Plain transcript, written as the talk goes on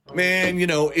Man,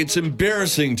 it's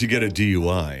embarrassing to get a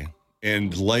DUI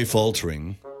and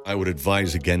life-altering. I would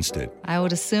advise against it. I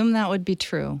would assume that would be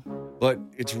true. But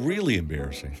it's really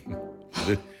embarrassing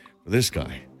for this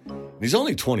guy. He's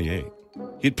only 28.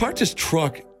 He had parked his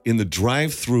truck in the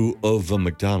drive-thru of a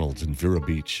McDonald's in Vero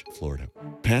Beach, Florida.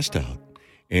 Passed out.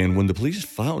 And when the police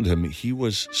found him, he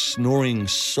was snoring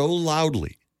so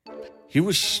loudly.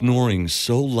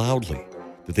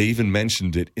 That they even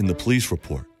mentioned it in the police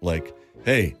report. Like,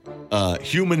 hey,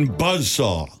 human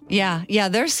buzzsaw. Yeah,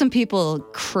 there's some people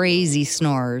crazy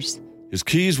snorers. His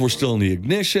keys were still in the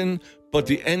ignition, but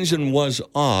the engine was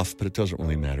off, but it doesn't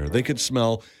really matter. They could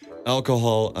smell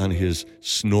alcohol on his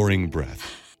snoring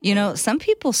breath. Some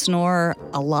people snore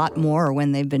a lot more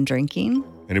when they've been drinking.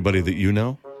 Anybody that you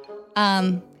know?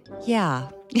 Yeah.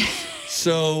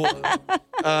 So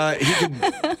he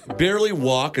could barely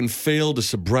walk and failed a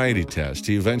sobriety test.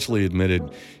 He eventually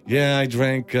admitted, I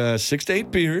drank 6 to 8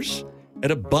 beers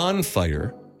at a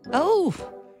bonfire. Oh.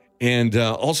 And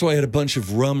also I had a bunch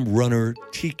of Rum Runner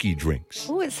tiki drinks.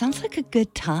 Oh, it sounds like a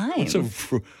good time.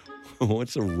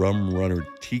 What's a Rum Runner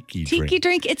tiki drink? Tiki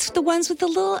drink, it's the ones with the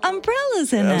little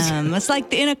umbrellas in them. It's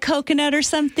like in a coconut or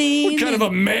something. What kind of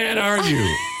a man are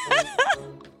you?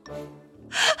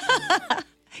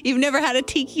 You've never had a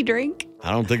tiki drink?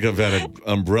 I don't think I've had an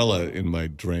umbrella in my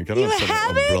drink. I don't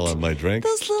have an umbrella in my drink.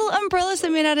 Those little umbrellas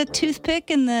are made out of toothpick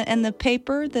and the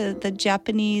paper, the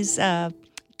Japanese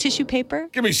tissue paper.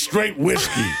 Give me straight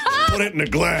whiskey. Put it in a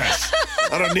glass.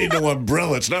 I don't need no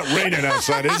umbrella. It's not raining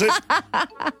outside, is it?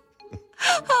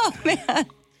 Oh, man.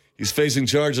 He's facing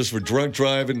charges for drunk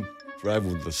driving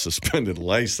with a suspended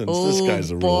license. Oh, this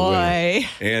guy's a real winner.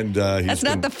 And that's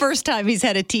not the first time he's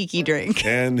had a tiki drink.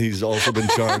 And he's also been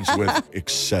charged with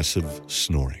excessive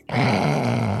snoring.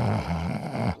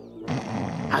 Are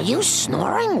you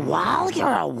snoring while you're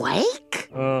awake?